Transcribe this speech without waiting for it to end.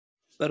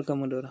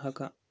Barkanmu da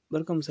warhaka,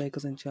 barkanmu sake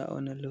kasancewa a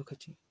wannan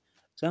lokaci.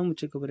 Za mu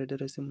ci gaba da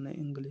darasinmu na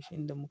English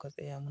inda muka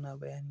tsaya muna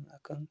bayani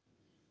akan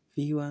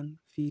V1,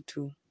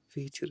 V2,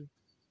 V3.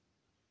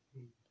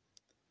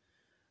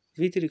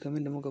 V3 kamar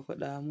yadda muka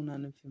faɗa muna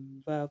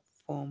nufin verb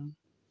form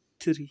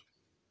 3.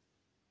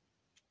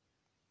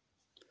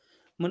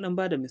 Mun ɗan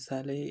ba da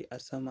misalai a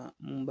sama,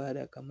 mun ba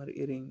da kamar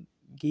irin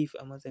give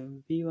a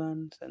matsayin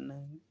V1,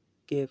 sannan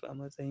gave a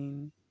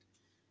matsayin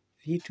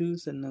V2,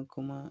 sannan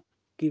kuma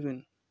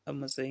given a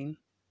matsayin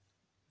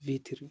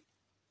V3.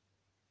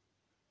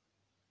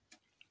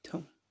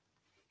 To,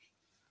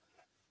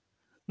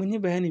 mun yi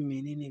bayanin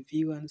menene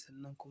V1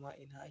 sannan kuma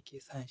ina ake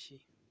sa shi.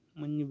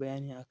 Mun yi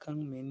bayani akan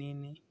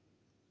menene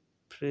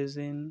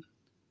present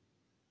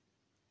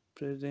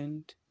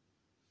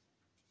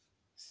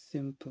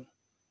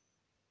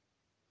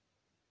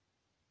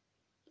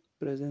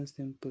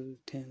simple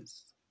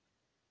tense.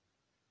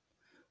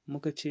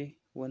 Muka ce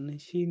wannan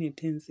shi ne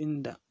tense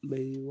ɗin da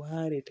bai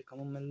ware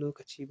takamaiman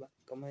lokaci ba,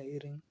 kamar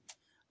irin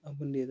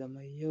abin da ya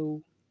zama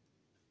yau,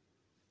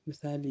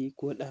 misali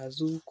ko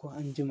ɗazu ko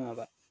anjima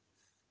ba.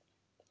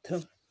 To,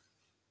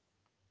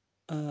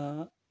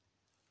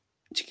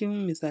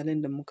 cikin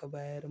misalan da muka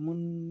bayar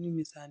mun yi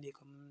misali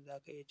kamar za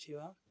ka iya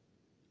cewa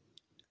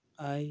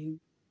I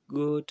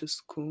go to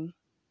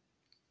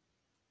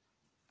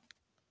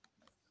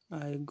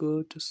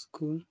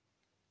school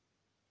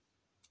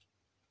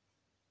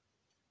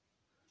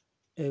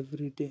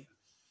every day.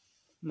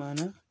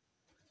 Ma'ana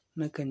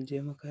nakan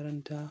je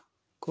makaranta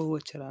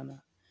kowace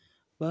rana.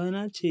 Ba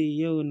na ce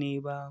yau ne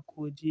ba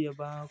ko jiya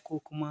ba ko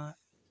kuma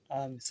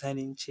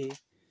misali in ce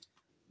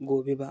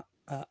gobe ba,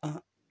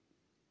 a'a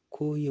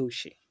ko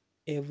yaushe.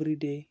 Every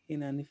day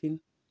yana nufin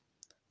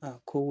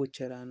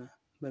kowace rana,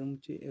 bari mu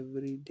ce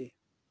every day.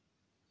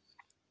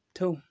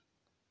 To,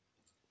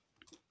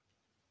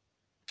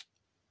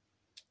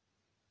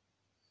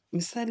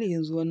 misali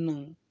yanzu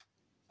wannan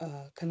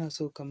kana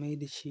so ka mai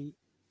da shi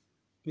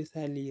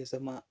misali ya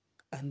zama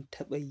an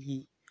taɓa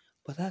yi,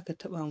 ba za ka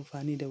taɓa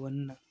amfani da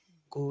wannan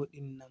go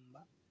ɗin nan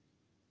ba,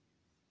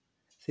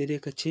 sai dai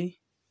ka ce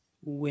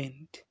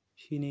went,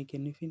 shi ne ke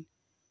nufin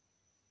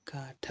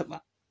ka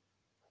taɓa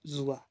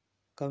zuwa.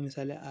 Kamar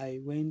misali I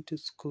went to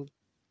school,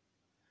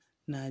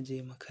 na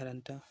je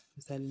makaranta.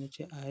 Misali na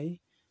ce I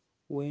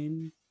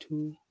went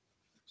to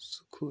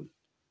school,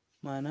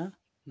 ma'ana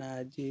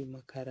na je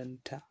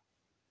makaranta.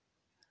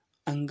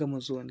 An gama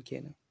zuwan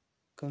kenan.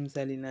 Kamar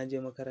misali na je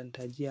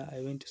makaranta jiya,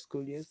 I went to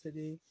school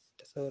yesterday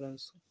da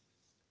sauransu.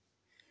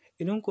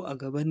 Idan ko a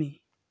gaba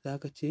ne za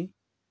ka ce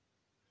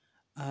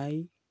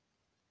I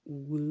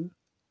will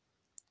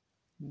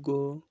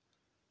go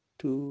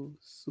to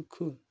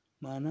school,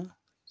 ma'ana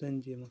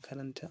zan je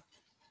makaranta.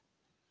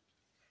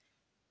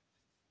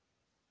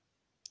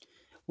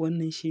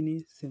 Wannan shi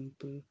ne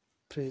simple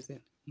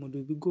present. Mu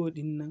dubi go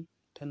ɗin nan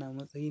tana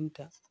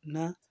matsayinta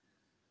na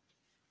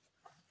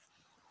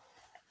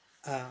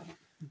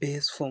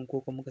base form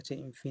ko kuma muka ce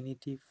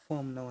infinitive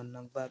form na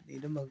wannan verb.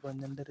 Idan ba ka ga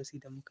wannan darasi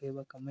da muka yi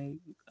ba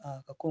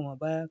ka koma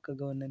baya ka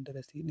ga wannan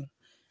darasi ɗin.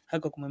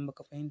 Haka kuma in ba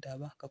ka fahimta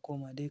ba ka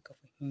koma dai ka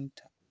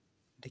fahimta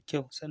da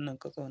kyau sannan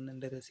ka ga wannan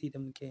darasi da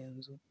muke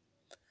yanzu.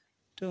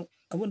 To,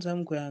 abin da za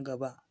mu koya a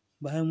gaba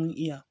bayan mun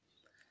iya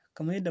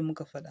kamar yadda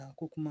muka faɗa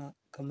ko kuma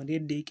kamar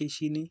yadda yake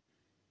shi ne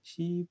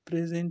shi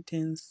present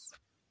tense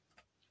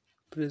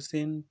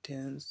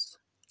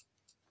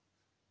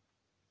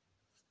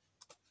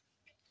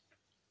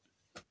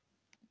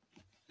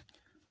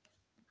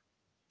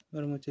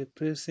bari mu ce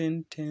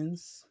present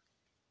tense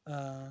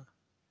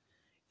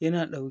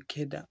yana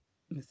ɗauke da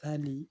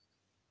misali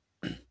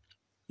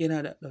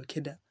yana da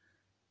ɗauke da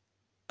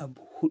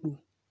abu huɗu.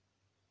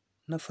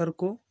 Na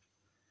farko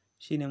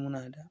shi ne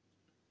muna da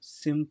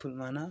simple,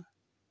 ma'ana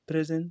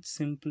present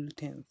simple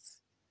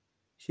tense,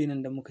 shi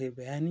ne da muka yi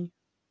bayani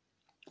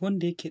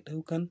wanda yake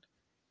ɗaukan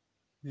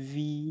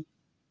V1.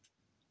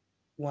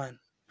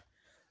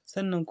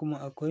 Sannan kuma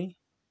akwai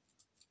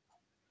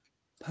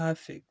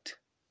perfect,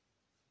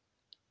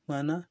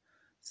 ma'ana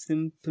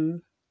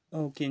simple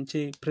in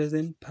ce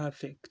present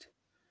perfect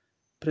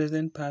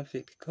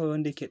kawai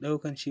wanda yake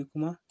ɗaukan shi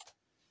kuma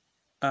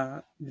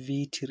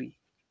V3.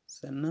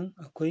 Sannan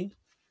akwai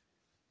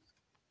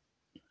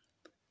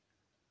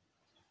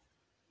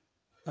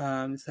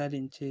misali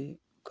in ce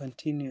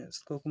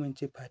continuous ko kuma in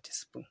ce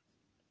participle.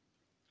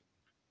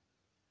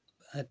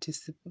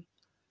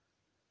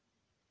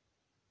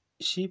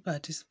 Shi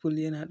participle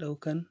yana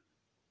ɗaukan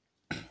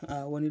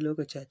wani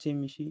lokaci a ce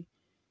mishi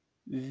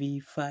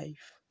V5.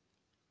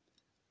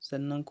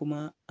 Sannan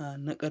kuma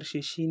na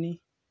ƙarshe shi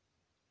ne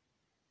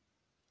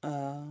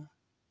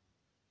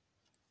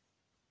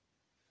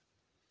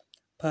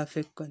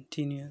perfect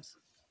continuous.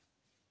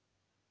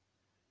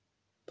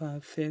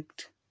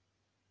 Perfect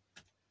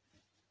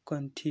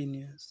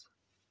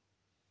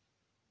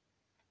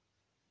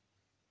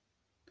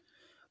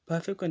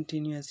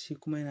continuous shi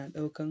kuma yana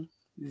ɗaukan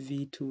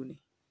V2 ne.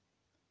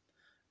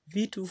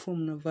 V2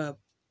 form na verb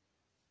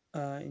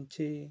in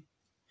ce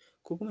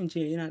ko kuma in ce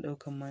yana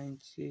ɗaukan ma in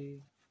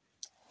ce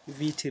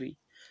V3.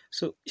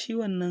 So shi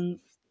wannan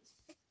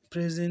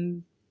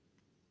present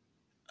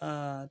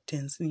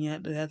tense ɗin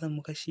ya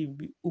zama kashi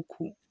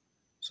uku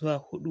zuwa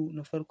huɗu.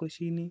 Na farko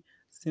shine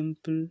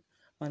simple,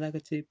 ma za ka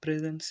ce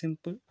present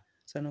simple,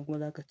 sannan kuma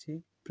za ka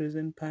ce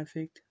present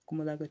perfect,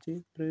 kuma za ka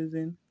ce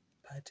present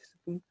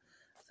participle,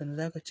 sannan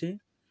za ka ce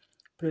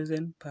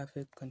present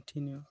perfect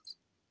continuous.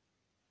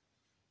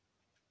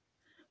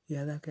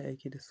 Ya za ka yi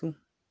aiki da su?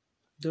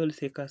 Dole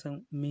sai ka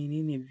san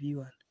menene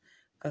V1,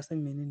 ka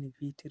san menene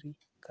V3,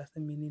 ka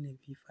san menene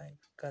V5,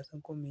 ka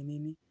san kuma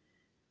menene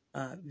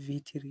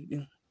V3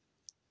 ɗin.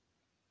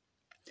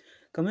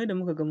 Kamar yadda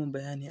muka gama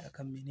bayani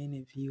akan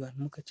menene V1,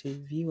 muka ce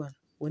V1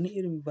 wani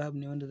irin verb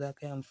ne wanda za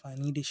ka yi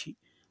amfani da shi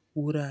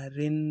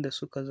wuraren da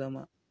suka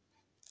zama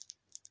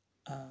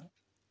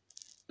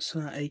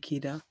suna aiki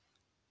da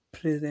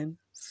present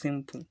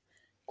simple,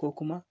 ko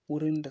kuma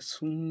wurin da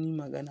sun yi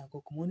magana,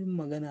 ko kuma wani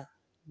magana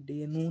da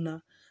ya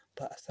nuna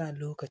ba a sa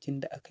lokacin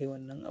da aka yi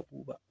wannan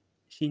abu ba.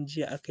 Shin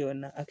jiya aka yi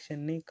wannan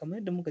action ne? Kamar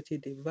yadda muka ce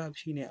da verb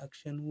shine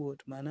action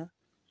word, ma'ana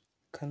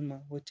kalma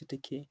wacce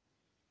take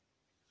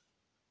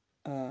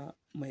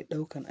mai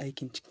ɗaukan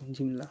aikin cikin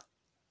jimla.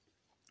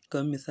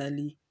 Kamar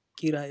misali,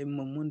 kira in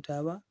ban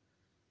manta ba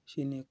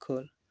shine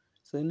call.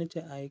 Sai na ce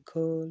I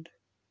called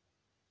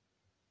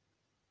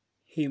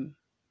him,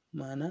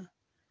 ma'ana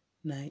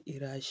na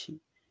kira shi.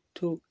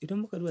 To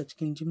idan muka duba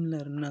cikin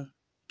jimlar nan,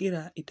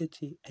 kira ita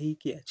ce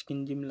aiki a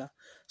cikin jimla.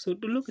 So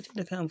duk lokacin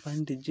da ka yi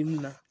amfani da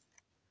jimla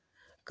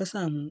ka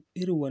samu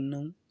irin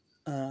wannan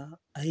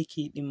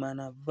aiki ɗin,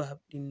 ma'ana verb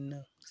ɗin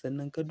nan,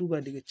 sannan ka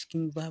duba daga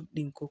cikin verb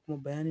ɗin ko kuma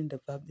bayanin da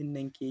verb ɗin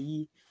nan ke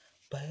yi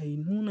bai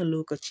nuna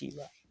lokaci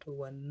ba, to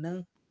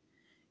wannan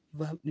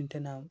verb ɗin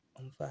tana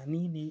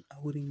amfani ne a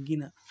wurin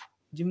gina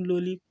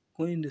jimloli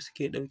wanda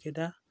suke ɗauke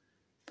da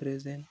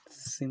present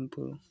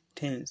simple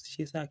tense.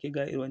 Shi yasa ake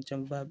ga irin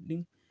wancan verb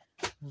ɗin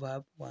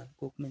verb 1,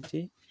 ko kuma in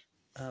ce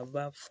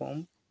verb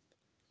form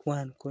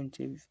 1, ko in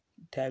ce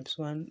types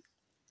 1,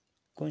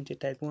 ko in ce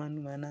type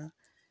 1 ma'ana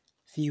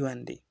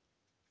V1 dai.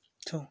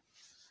 To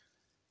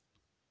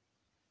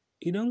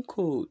idan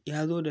ko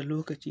ya zo da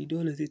lokaci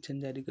dole zai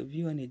canja daga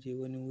V1 ya je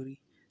wani wuri.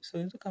 So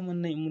yanzu kamar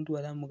nan in mun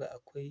duba za mu ga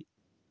akwai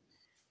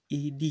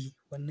ed,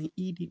 wannan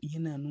ed ɗin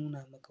yana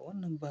nuna maka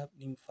wannan verb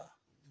ɗin fa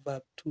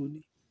verb 2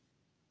 ne,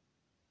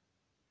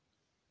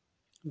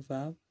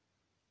 verb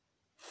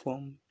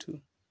form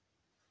 2,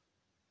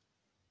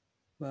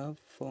 verb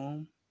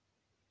form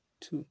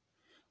 2,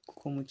 ko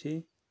kuma mu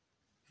ce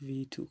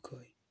V2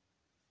 kawai.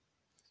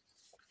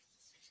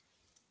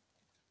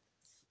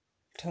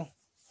 To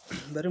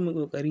bari mu yi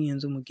ƙoƙarin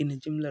yanzu mu gina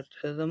jimlar da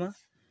ta zama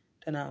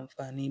tana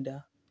amfani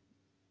da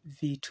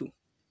V2.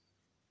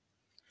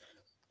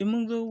 In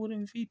mun zo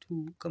wurin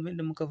V2 kamar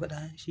yadda muka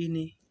faɗa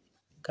shine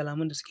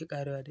kalaman da suke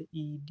ƙarewa da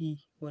ed,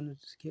 wanda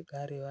suke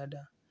ƙarewa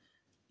da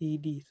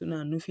ed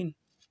suna nufin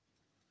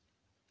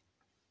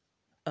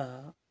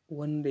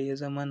wanda ya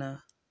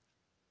zamana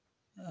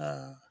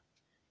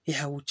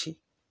ya wuce.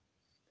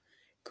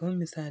 Kamar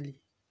misali,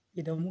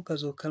 idan muka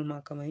zo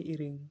kalma kamar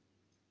irin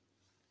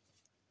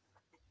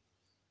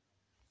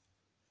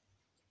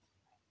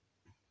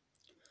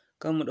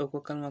kan mu ɗauko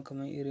kalma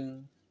kamar irin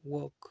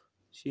walk,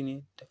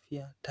 shine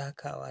tafiya,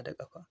 takawa da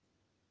ƙafa.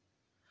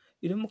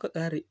 Idan muka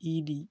ƙara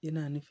ed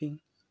yana nufin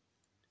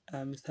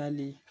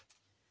misali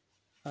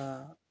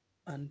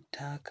an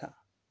taka,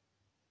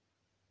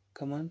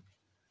 kamar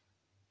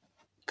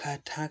ka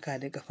taka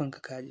da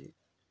ƙafanka ka je.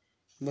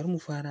 Bari mu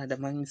fara da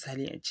ma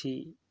misali a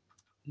ce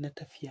na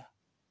tafiya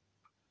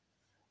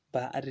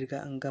ba an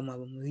riga an gama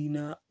ba, mu yi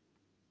na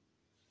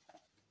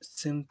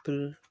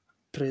simple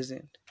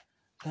present.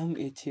 Za mu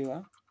iya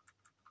cewa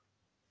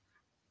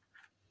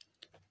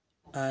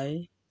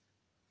I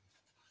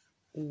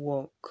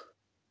walk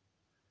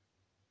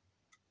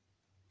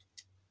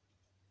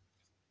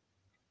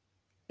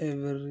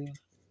every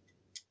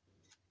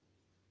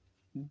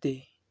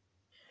day.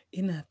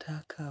 Ina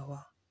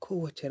takawa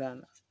kowace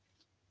rana.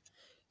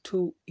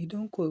 To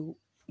idan ko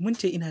mun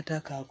ce ina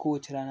takawa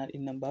kowace rana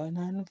ɗin nan, ba wai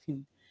na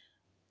nufin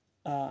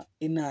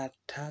ina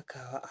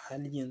takawa a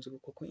halin yanzu ba,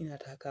 ko kuma ina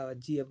takawa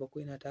jiya ba, ko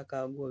ina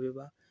takawa gobe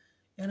ba.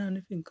 Yana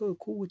nufin kawai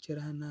kowace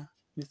rana,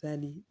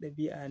 misali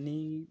ɗabi'a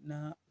ne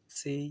na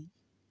sai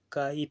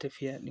ka yi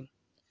tafiya ɗin.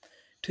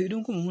 To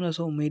idan kuma muna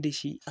so mu mai da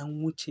shi an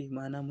wuce,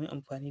 ma'ana mu yi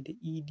amfani da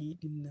ed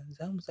ɗin nan,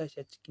 za mu sa shi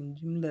a cikin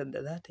jimlar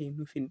da za ta yi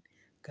nufin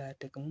ga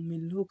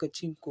takamaiman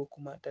lokacin, ko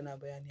kuma tana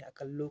bayani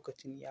akan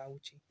lokacin ya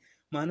wuce.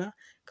 Ma'ana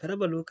ka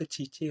raba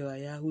lokaci cewa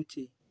ya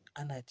wuce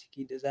ana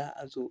ciki da za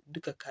a zo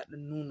duka ka ɗan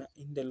nuna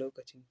inda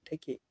lokacin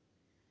take.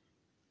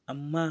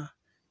 Amma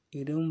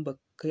idan ba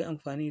ka yi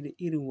amfani da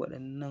irin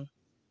waɗannan,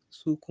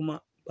 su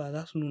kuma ba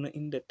za su nuna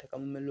inda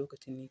takamaiman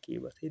lokacin yake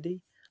ba, sai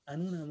dai a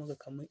nuna maka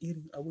kamar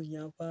irin abun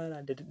ya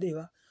fara da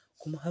daɗewa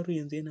kuma har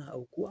yanzu yana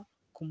aukuwa,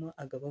 kuma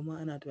a gaba ma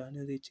ana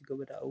tunanin zai ci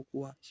gaba da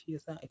aukuwa. Shi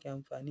yasa ake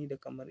amfani da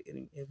kamar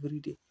irin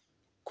everyday,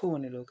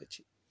 kowane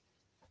lokaci.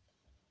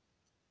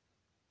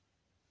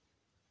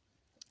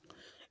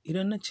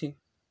 Idan na ce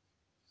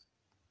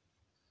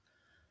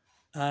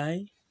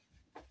I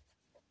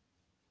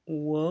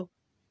walk,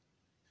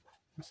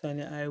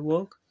 misali I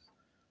walk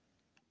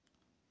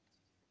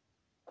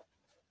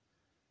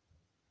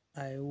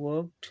I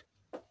walked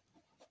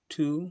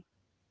to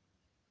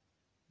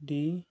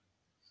the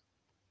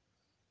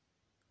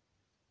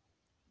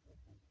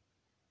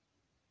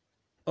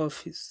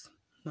office.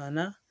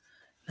 Ma'ana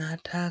na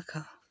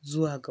taka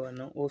zuwa ga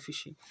wannan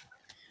ofishi.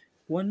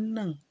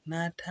 Wannan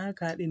na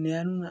taka ɗin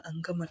ya nuna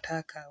an gama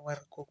takawar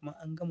ko kuma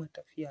an gama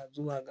tafiya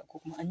zuwa ga ko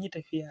kuma an yi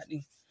tafiya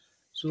ɗin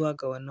zuwa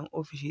ga wannan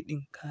ofishi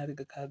ɗin ka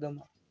riga ka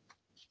gama.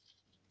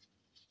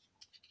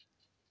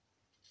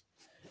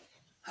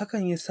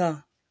 Hakan ya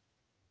sa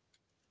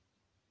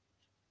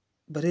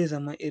ba zai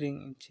zama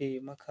irin in ce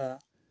maka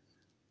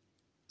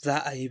za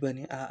a yi ba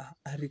ne, a'a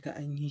an riga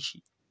an yi shi.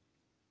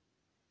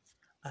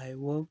 I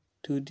walked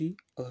to the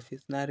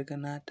office. Na riga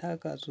na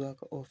taka zuwa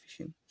ga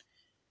ofishin.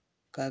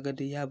 Ka ga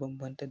dai ya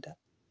bambanta da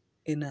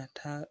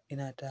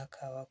ina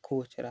takawa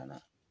kowace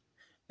rana.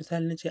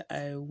 Misali na ce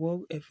I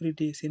walk every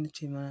day sai na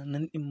ce ma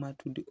nan ɗin ma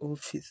to the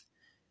office.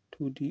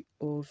 To the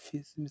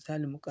office.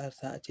 Misali mu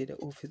ƙarasa a ce da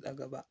office a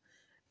gaba.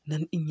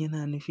 Nan ɗin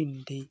yana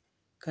nufin dai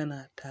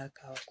kana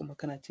takawa kuma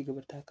kana ci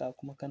gaba da takawa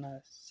kuma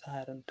kana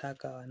sa ran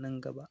takawa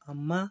nan gaba.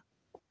 Amma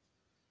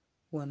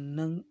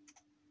wannan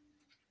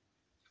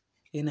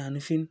yana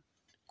nufin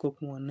ko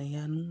kuma wannan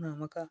ya nuna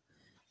maka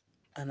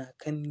ana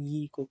kan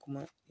yi ko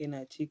kuma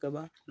yana ci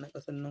gaba. Na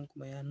ƙasan nan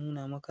kuma ya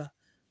nuna maka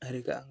an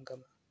riga an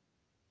gama.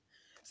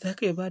 Za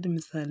ka iya ba da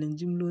misalan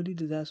jimloli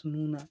da za su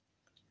nuna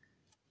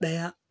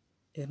ɗaya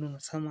ya nuna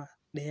sama,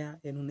 ɗaya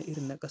ya nuna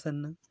irin na ƙasan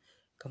nan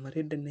kamar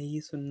yadda na yi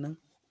su nan.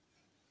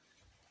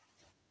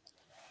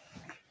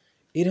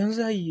 Idan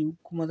za yi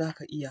kuma za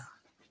ka iya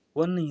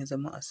wannan ya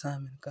zama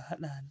assignment ka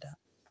haɗa da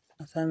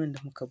assignment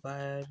da muka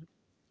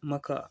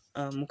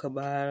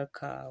bayar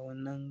ka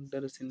wannan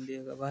darasin da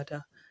ya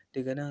gabata.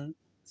 Daga nan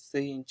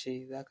sai in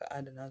ce za ka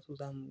adana su,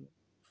 za mu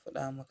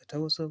faɗa maka ta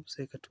WhatsApp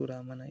sai ka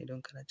tura mana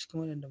idan kana cikin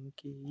waɗanda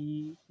muke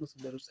yi musu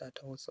darussa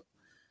ta WhatsApp.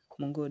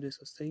 Mun gode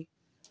sosai.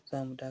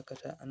 Za mu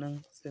dakata a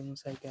nan sai mun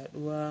sake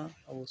haɗuwa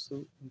a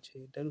wasu in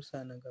ce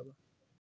darussa na gaba.